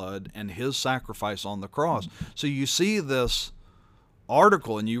shed blood and His sacrifice on the cross. So you see this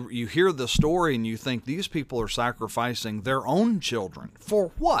article and you hear this story and you think these people are sacrificing their own children.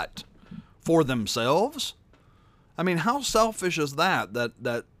 For what? For themselves? I mean, how selfish is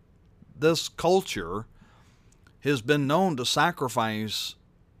that this culture has been known to sacrifice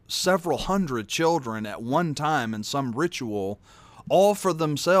several hundred children at one time in some ritual, all for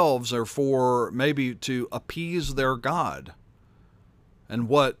themselves or for maybe to appease their God. And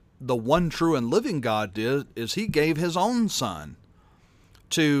what the one true and living God did is He gave His own Son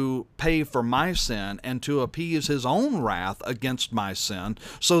to pay for my sin and to appease His own wrath against my sin,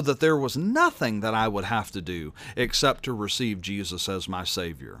 so that there was nothing that I would have to do except to receive Jesus as my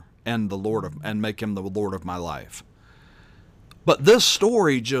Savior and and make Him the Lord of my life. But this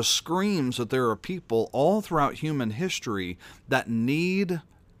story just screams that there are people all throughout human history that need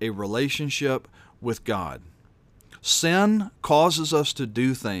a relationship with God. Sin causes us to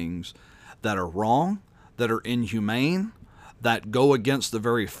do things that are wrong, that are inhumane, that go against the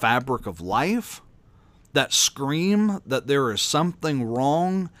very fabric of life, that scream that there is something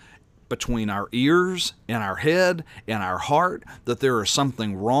wrong between our ears and our head and our heart, that there is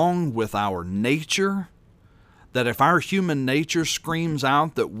something wrong with our nature, that if our human nature screams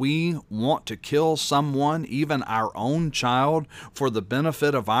out that we want to kill someone, even our own child, for the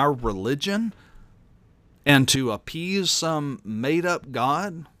benefit of our religion and to appease some made-up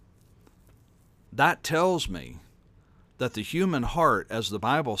God, that tells me that the human heart, as the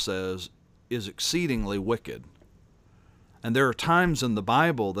Bible says, is exceedingly wicked. And there are times in the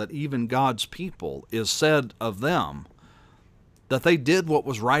Bible that even God's people is said of them that they did what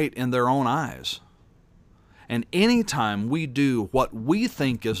was right in their own eyes. And anytime we do what we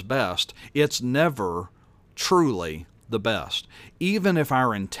think is best, it's never truly the best. Even if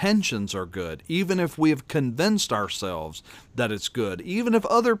our intentions are good, even if we have convinced ourselves that it's good, even if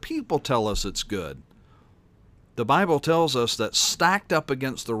other people tell us it's good, the Bible tells us that stacked up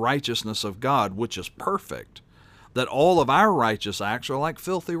against the righteousness of God, which is perfect, that all of our righteous acts are like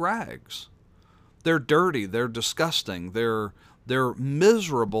filthy rags. They're dirty, they're disgusting, they're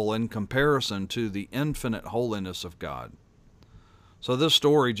miserable in comparison to the infinite holiness of God. So this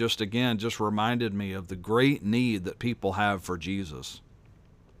story just reminded me of the great need that people have for Jesus.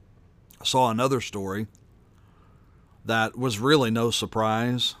 I saw another story that was really no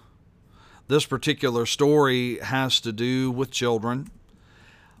surprise. This particular story has to do with children,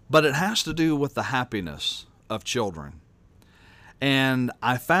 but it has to do with the happiness of children. And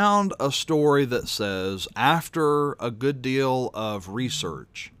I found a story that says, after a good deal of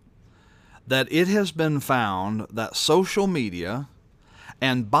research, that it has been found that social media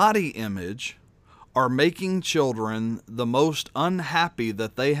and body image are making children the most unhappy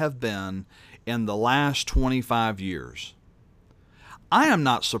that they have been in the last 25 years. I am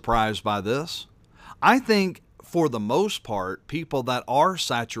not surprised by this. I think for the most part, people that are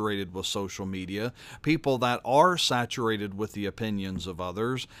saturated with social media, people that are saturated with the opinions of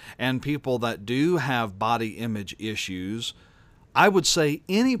others, and people that do have body image issues, I would say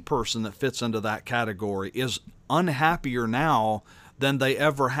any person that fits into that category is unhappier now than they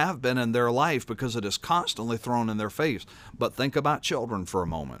ever have been in their life, because it is constantly thrown in their face. But think about children for a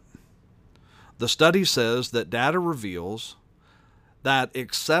moment. The study says that data reveals that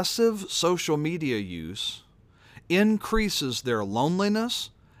excessive social media use increases their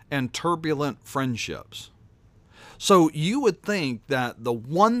loneliness and turbulent friendships. So you would think that the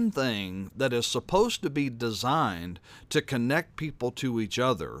one thing that is supposed to be designed to connect people to each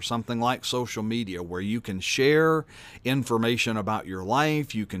other, something like social media, where you can share information about your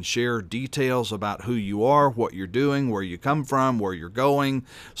life, you can share details about who you are, what you're doing, where you come from, where you're going.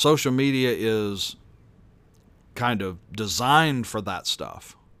 Social media is kind of designed for that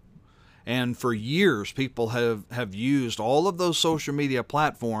stuff. And for years, people have used all of those social media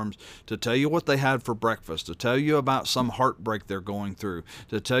platforms to tell you what they had for breakfast, to tell you about some heartbreak they're going through,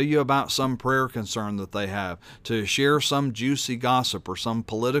 to tell you about some prayer concern that they have, to share some juicy gossip or some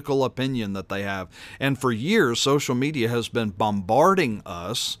political opinion that they have. And for years, social media has been bombarding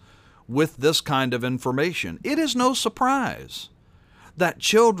us with this kind of information. It is no surprise that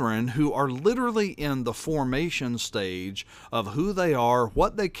children who are literally in the formation stage of who they are,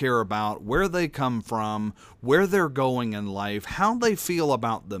 what they care about, where they come from, where they're going in life, how they feel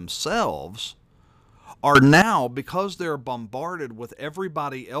about themselves, are now, because they're bombarded with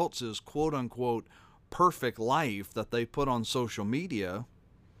everybody else's quote-unquote perfect life that they put on social media,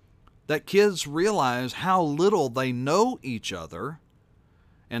 that kids realize how little they know each other,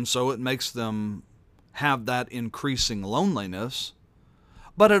 and so it makes them have that increasing loneliness.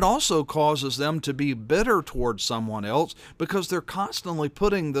 But it also causes them to be bitter towards someone else because they're constantly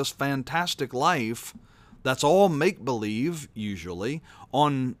putting this fantastic life that's all make-believe, usually,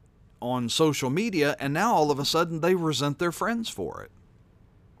 on social media, and now all of a sudden they resent their friends for it.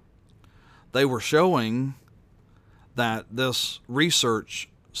 They were showing that this research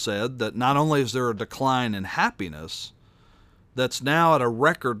said that not only is there a decline in happiness that's now at a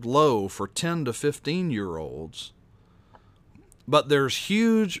record low for 10 to 15-year-olds, but there's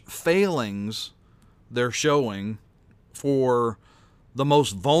huge failings they're showing for the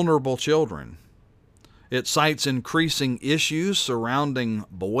most vulnerable children. It cites increasing issues surrounding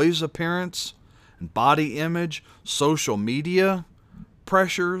boys' appearance and body image, social media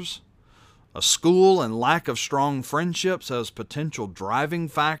pressures, a school and lack of strong friendships as potential driving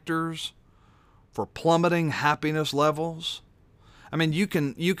factors for plummeting happiness levels. I mean, you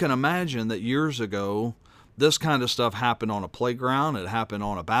can imagine that years ago, this kind of stuff happened on a playground. It happened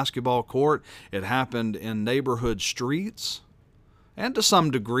on a basketball court. It happened in neighborhood streets. And to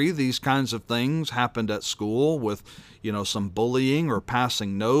some degree, these kinds of things happened at school with, some bullying or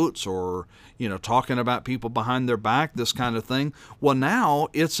passing notes or, talking about people behind their back, this kind of thing. Well, now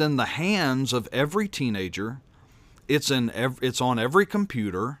it's in the hands of every teenager. It's on every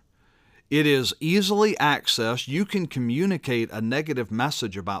computer. It is easily accessed. You can communicate a negative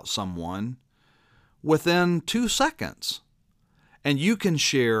message about someone within 2 seconds. And you can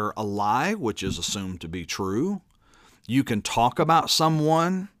share a lie, which is assumed to be true. You can talk about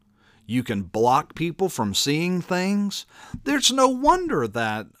someone. You can block people from seeing things. There's no wonder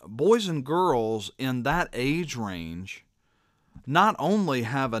that boys and girls in that age range not only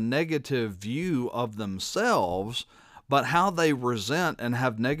have a negative view of themselves, but how they resent and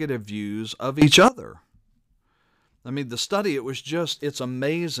have negative views of each other. I mean, the study, it's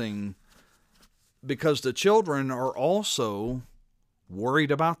amazing, because the children are also worried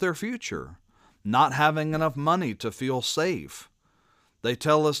about their future, not having enough money to feel safe. They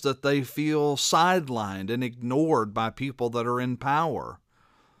tell us that they feel sidelined and ignored by people that are in power.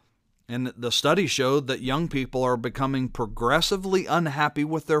 And the study showed that young people are becoming progressively unhappy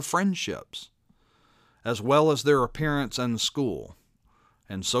with their friendships, as well as their appearance in school.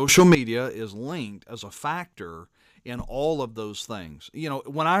 And social media is linked as a factor in all of those things.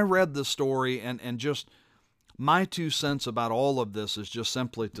 When I read this story, and just my 2 cents about all of this is just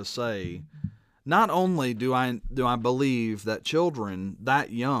simply to say, not only do I believe that children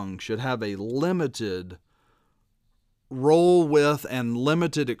that young should have a limited role with and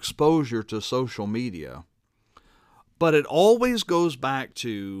limited exposure to social media, but it always goes back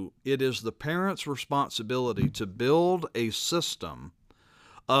to, it is the parents' responsibility to build a system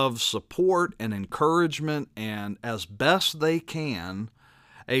of support and encouragement, and as best they can,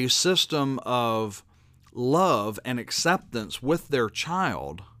 a system of love and acceptance with their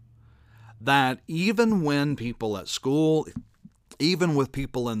child, that even when people at school, even with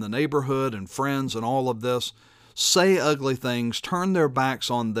people in the neighborhood and friends and all of this, say ugly things, turn their backs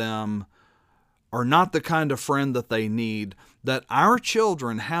on them, are not the kind of friend that they need, that our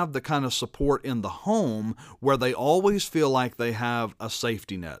children have the kind of support in the home where they always feel like they have a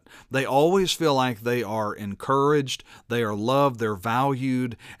safety net. They always feel like they are encouraged, they are loved, they're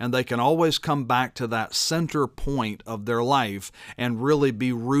valued, and they can always come back to that center point of their life and really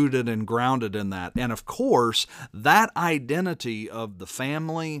be rooted and grounded in that. And of course, that identity of the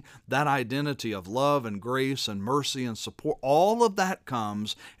family, that identity of love and grace and mercy and support, all of that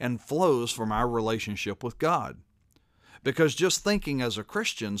comes and flows from our relationship with God. Because just thinking as a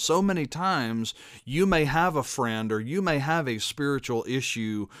Christian, so many times you may have a friend or you may have a spiritual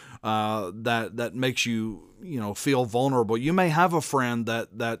issue that makes you, feel vulnerable. You may have a friend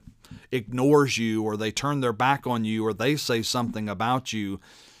that ignores you, or they turn their back on you, or they say something about you.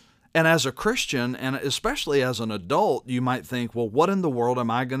 And as a Christian, and especially as an adult, you might think, well, what in the world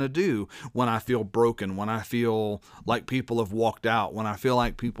am I going to do when I feel broken, when I feel like people have walked out, when I feel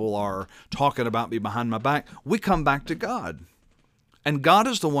like people are talking about me behind my back? We come back to God. And God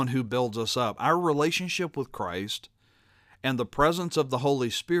is the one who builds us up. Our relationship with Christ and the presence of the Holy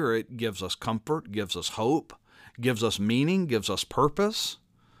Spirit gives us comfort, gives us hope, gives us meaning, gives us purpose.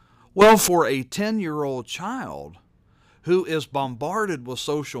 Well, for a 10-year-old child who is bombarded with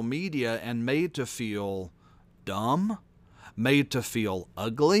social media and made to feel dumb, made to feel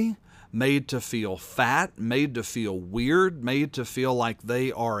ugly, made to feel fat, made to feel weird, made to feel like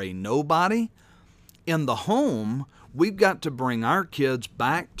they are a nobody, in the home, we've got to bring our kids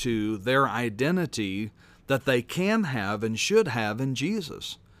back to their identity that they can have and should have in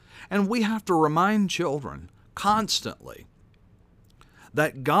Jesus. And we have to remind children constantly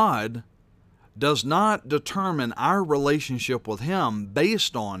that God does not determine our relationship with Him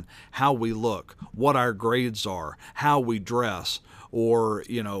based on how we look, what our grades are, how we dress, or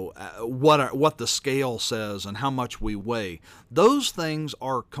what the scale says and how much we weigh. Those things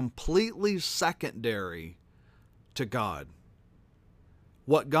are completely secondary to God.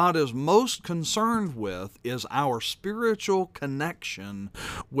 What God is most concerned with is our spiritual connection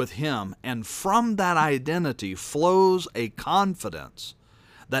with Him, and from that identity flows a confidence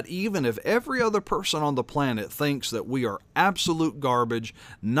that even if every other person on the planet thinks that we are absolute garbage,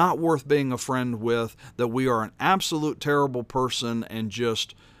 not worth being a friend with, that we are an absolute terrible person and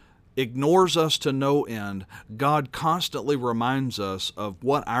just ignores us to no end, God constantly reminds us of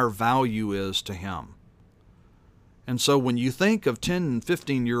what our value is to Him. And so when you think of 10 and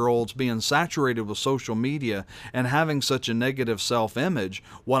 15-year-olds being saturated with social media and having such a negative self-image,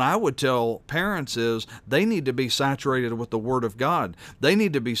 what I would tell parents is they need to be saturated with the Word of God. They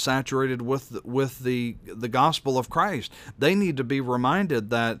need to be saturated with the gospel of Christ. They need to be reminded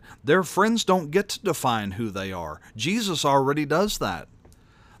that their friends don't get to define who they are. Jesus already does that.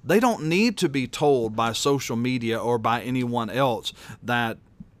 They don't need to be told by social media or by anyone else that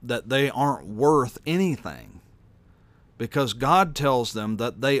they aren't worth anything, because God tells them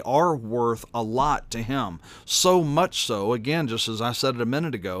that they are worth a lot to Him. So much so, again, just as I said it a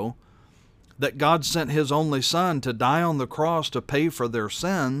minute ago, that God sent His only Son to die on the cross to pay for their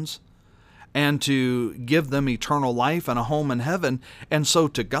sins and to give them eternal life and a home in heaven. And so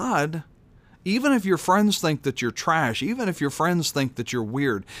to God, even if your friends think that you're trash, even if your friends think that you're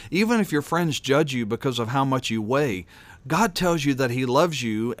weird, even if your friends judge you because of how much you weigh, God tells you that He loves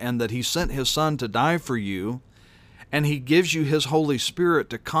you and that He sent His Son to die for you, and He gives you His Holy Spirit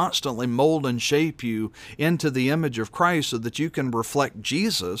to constantly mold and shape you into the image of Christ so that you can reflect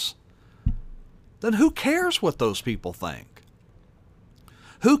Jesus, then who cares what those people think?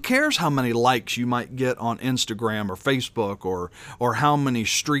 Who cares how many likes you might get on Instagram or Facebook, or how many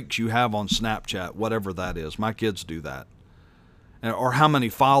streaks you have on Snapchat, whatever that is. My kids do that. Or how many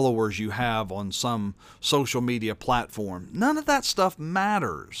followers you have on some social media platform. None of that stuff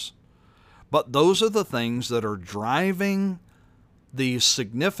matters. But those are the things that are driving the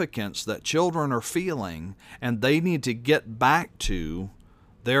significance that children are feeling, and they need to get back to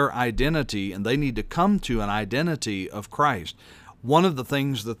their identity, and they need to come to an identity of Christ. One of the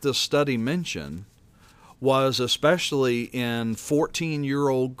things that this study mentioned was especially in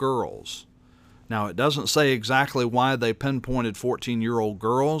 14-year-old girls. Now, it doesn't say exactly why they pinpointed 14-year-old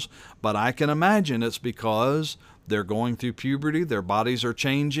girls, but I can imagine it's because they're going through puberty, their bodies are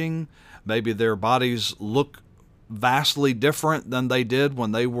changing. Maybe their bodies look vastly different than they did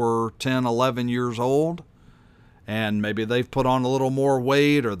when they were 10, 11 years old. And maybe they've put on a little more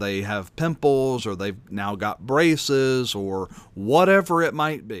weight, or they have pimples, or they've now got braces, or whatever it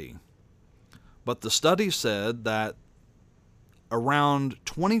might be. But the study said that around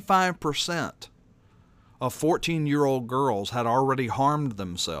 25% of 14-year-old girls had already harmed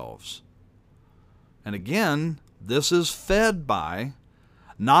themselves. And again, this is fed by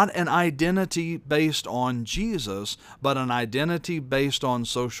not an identity based on Jesus, but an identity based on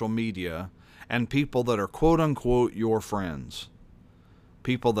social media and people that are quote-unquote your friends.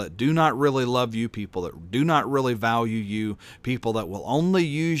 People that do not really love you, people that do not really value you, people that will only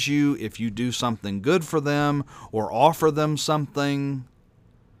use you if you do something good for them or offer them something.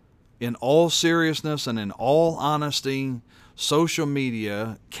 In all seriousness and in all honesty, social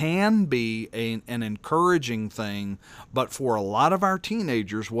media can be an encouraging thing, but for a lot of our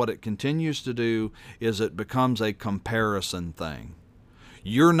teenagers, what it continues to do is it becomes a comparison thing.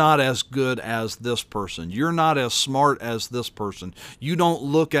 You're not as good as this person. You're not as smart as this person. You don't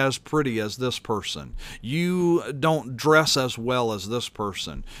look as pretty as this person. You don't dress as well as this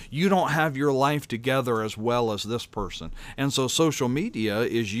person. You don't have your life together as well as this person. And so social media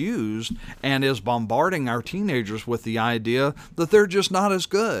is used and is bombarding our teenagers with the idea that they're just not as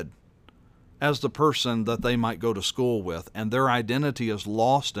good as the person that they might go to school with. And their identity is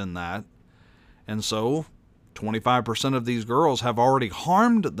lost in that. And so 25% of these girls have already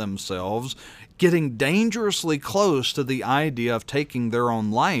harmed themselves, getting dangerously close to the idea of taking their own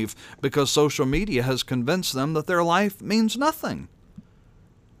life because social media has convinced them that their life means nothing.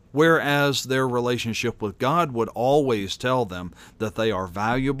 Whereas their relationship with God would always tell them that they are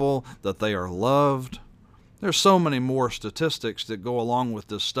valuable, that they are loved. There's so many more statistics that go along with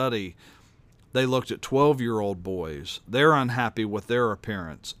this study. They looked at 12-year-old boys. They're unhappy with their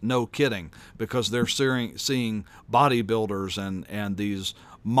appearance. No kidding, because they're seeing bodybuilders and these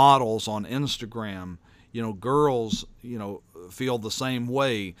models on Instagram. Girls, feel the same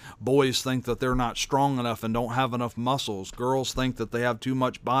way. Boys think that they're not strong enough and don't have enough muscles. Girls think that they have too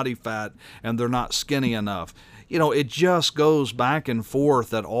much body fat and they're not skinny enough. It just goes back and forth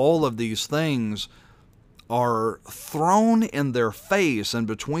that all of these things are thrown in their face and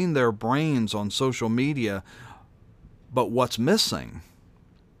between their brains on social media. But what's missing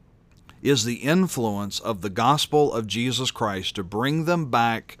is the influence of the gospel of Jesus Christ to bring them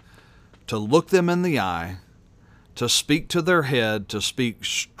back, to look them in the eye, to speak to their head, to speak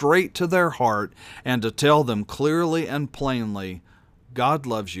straight to their heart, and to tell them clearly and plainly, God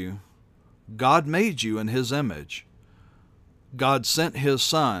loves you. God made you in His image. God sent His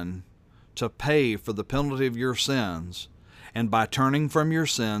Son to pay for the penalty of your sins, and by turning from your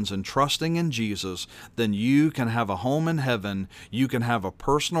sins and trusting in Jesus, then you can have a home in heaven, you can have a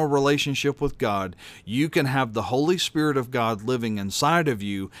personal relationship with God, you can have the Holy Spirit of God living inside of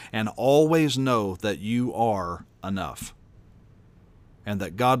you, and always know that you are enough, and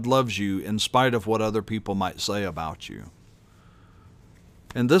that God loves you in spite of what other people might say about you.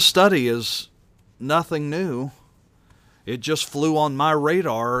 And this study is nothing new. It just flew on my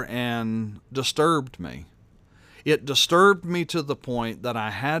radar and disturbed me. It disturbed me to the point that I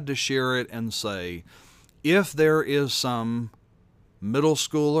had to share it and say, if there is some middle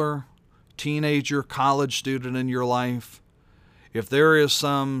schooler, teenager, college student in your life, if there is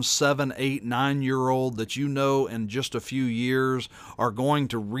some 7, 8, 9-year-old that you know in just a few years are going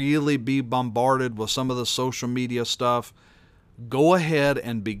to really be bombarded with some of the social media stuff, go ahead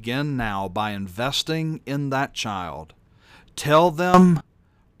and begin now by investing in that child. Tell them,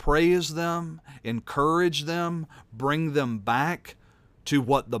 praise them, encourage them, bring them back to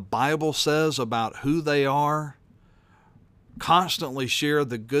what the Bible says about who they are. Constantly share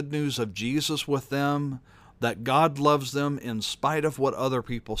the good news of Jesus with them, that God loves them in spite of what other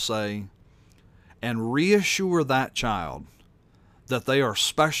people say, and reassure that child that they are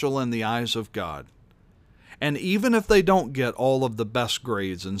special in the eyes of God. And even if they don't get all of the best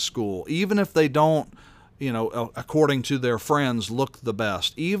grades in school, even if they don't, according to their friends, look the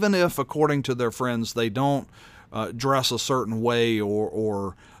best, even if, according to their friends, they don't dress a certain way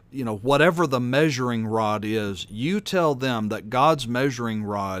or whatever the measuring rod is, you tell them that God's measuring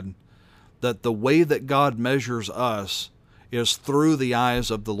rod, that the way that God measures us is through the eyes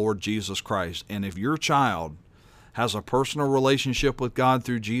of the Lord Jesus Christ. And if your child has a personal relationship with God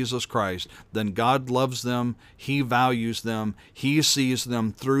through Jesus Christ, then God loves them, He values them, He sees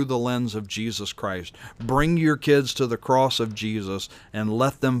them through the lens of Jesus Christ. Bring your kids to the cross of Jesus and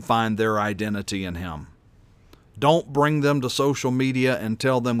let them find their identity in Him. Don't bring them to social media and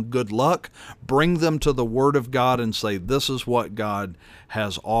tell them good luck. Bring them to the Word of God and say, this is what God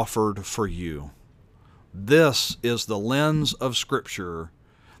has offered for you. This is the lens of Scripture.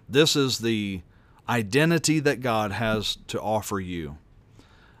 This is the identity that God has to offer you.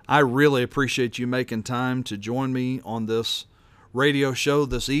 I really appreciate you making time to join me on this radio show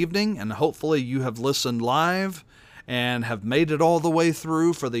this evening, and hopefully you have listened live and have made it all the way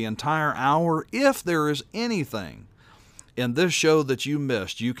through for the entire hour. If there is anything in this show that you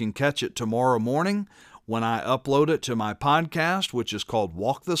missed, you can catch it tomorrow morning when I upload it to my podcast, which is called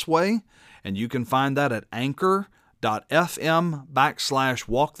Walk This Way, and you can find that at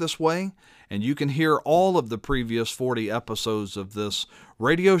anchor.fm/walkthisway. And you can hear all of the previous 40 episodes of this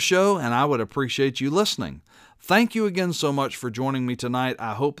radio show, and I would appreciate you listening. Thank you again so much for joining me tonight.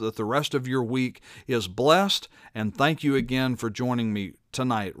 I hope that the rest of your week is blessed, and thank you again for joining me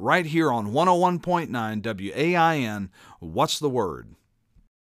tonight right here on 101.9 WAIN. What's the Word?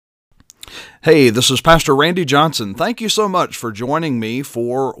 Hey, this is Pastor Randy Johnson. Thank you so much for joining me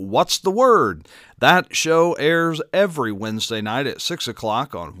for What's the Word? That show airs every Wednesday night at 6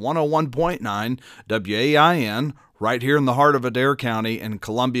 o'clock on 101.9 WAIN, right here in the heart of Adair County in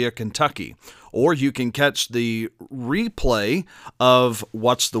Columbia, Kentucky. Or you can catch the replay of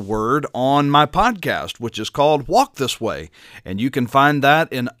What's the Word on my podcast, which is called Walk This Way. And you can find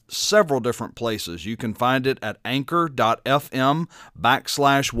that in several different places. You can find it at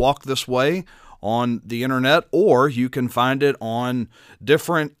anchor.fm/Walk This Way on the internet, or you can find it on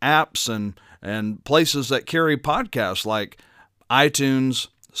different apps and places that carry podcasts like iTunes,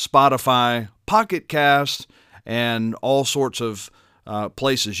 Spotify, Pocket Cast, and all sorts of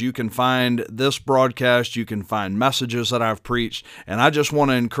places. You can find this broadcast, you can find messages that I've preached, and I just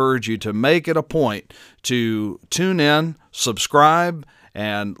want to encourage you to make it a point to tune in, subscribe,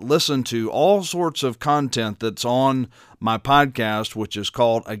 and listen to all sorts of content that's on my podcast, which is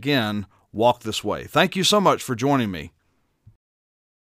called, again, Walk This Way. Thank you so much for joining me.